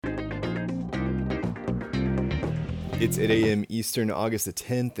It's 8 a.m. Eastern, August the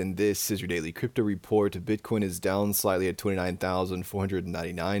 10th, and this is your daily crypto report. Bitcoin is down slightly at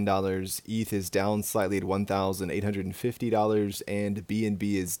 $29,499. ETH is down slightly at $1,850, and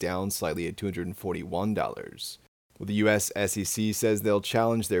BNB is down slightly at $241. Well, the U.S. SEC says they'll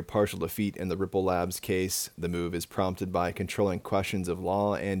challenge their partial defeat in the Ripple Labs case. The move is prompted by controlling questions of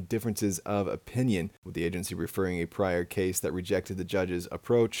law and differences of opinion, with the agency referring a prior case that rejected the judge's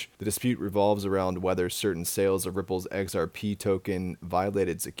approach. The dispute revolves around whether certain sales of Ripple's XRP token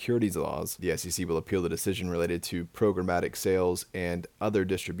violated securities laws. The SEC will appeal the decision related to programmatic sales and other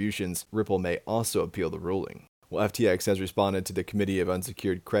distributions. Ripple may also appeal the ruling. Well, FTX has responded to the Committee of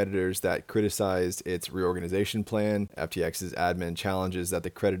Unsecured Creditors that criticized its reorganization plan. FTX's admin challenges that the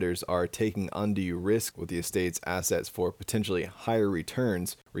creditors are taking undue risk with the estate's assets for potentially higher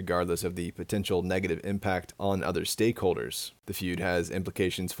returns, regardless of the potential negative impact on other stakeholders. The feud has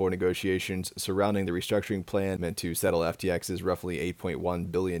implications for negotiations surrounding the restructuring plan meant to settle FTX's roughly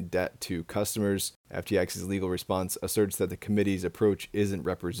 $8.1 billion debt to customers. FTX's legal response asserts that the committee's approach isn't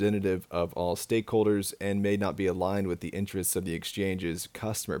representative of all stakeholders and may not be aligned with the interests of the exchange's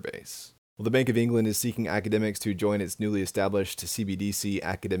customer base. Well, the Bank of England is seeking academics to join its newly established CBDC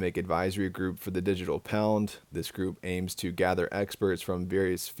Academic Advisory Group for the digital pound. This group aims to gather experts from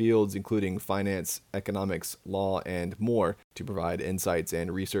various fields, including finance, economics, law, and more, to provide insights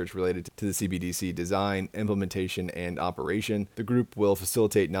and research related to the CBDC design, implementation, and operation. The group will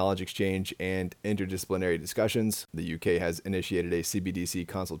facilitate knowledge exchange and interdisciplinary discussions. The UK has initiated a CBDC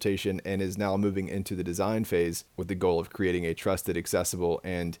consultation and is now moving into the design phase with the goal of creating a trusted, accessible,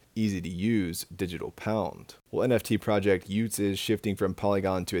 and easy-to-use digital pound. Well, NFT project y00ts is shifting from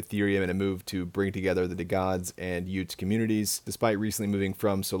Polygon to Ethereum in a move to bring together the DeGods and y00ts communities. Despite recently moving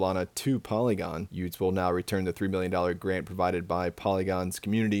from Solana to Polygon, y00ts will now return the $3 million grant provided by Polygon's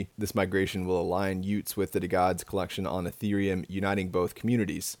community. This migration will align y00ts with the DeGods collection on Ethereum, uniting both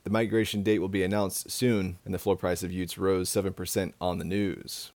communities. The migration date will be announced soon, and the floor price of y00ts rose 7% on the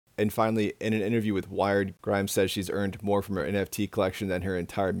news. And finally, in an interview with Wired, Grimes says she's earned more from her NFT collection than her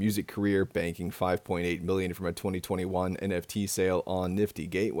entire music career, banking $5.8 million from a 2021 NFT sale on Nifty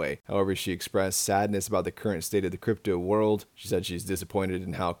Gateway. However, she expressed sadness about the current state of the crypto world. She said she's disappointed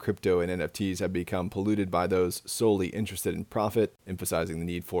in how crypto and NFTs have become polluted by those solely interested in profit, emphasizing the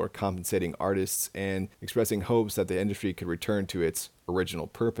need for compensating artists and expressing hopes that the industry could return to its original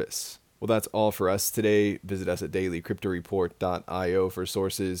purpose. Well, that's all for us today. Visit us at dailycryptoreport.io for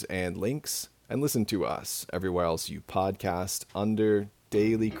sources and links, and listen to us everywhere else you podcast under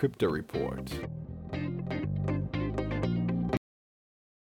Daily Crypto Report.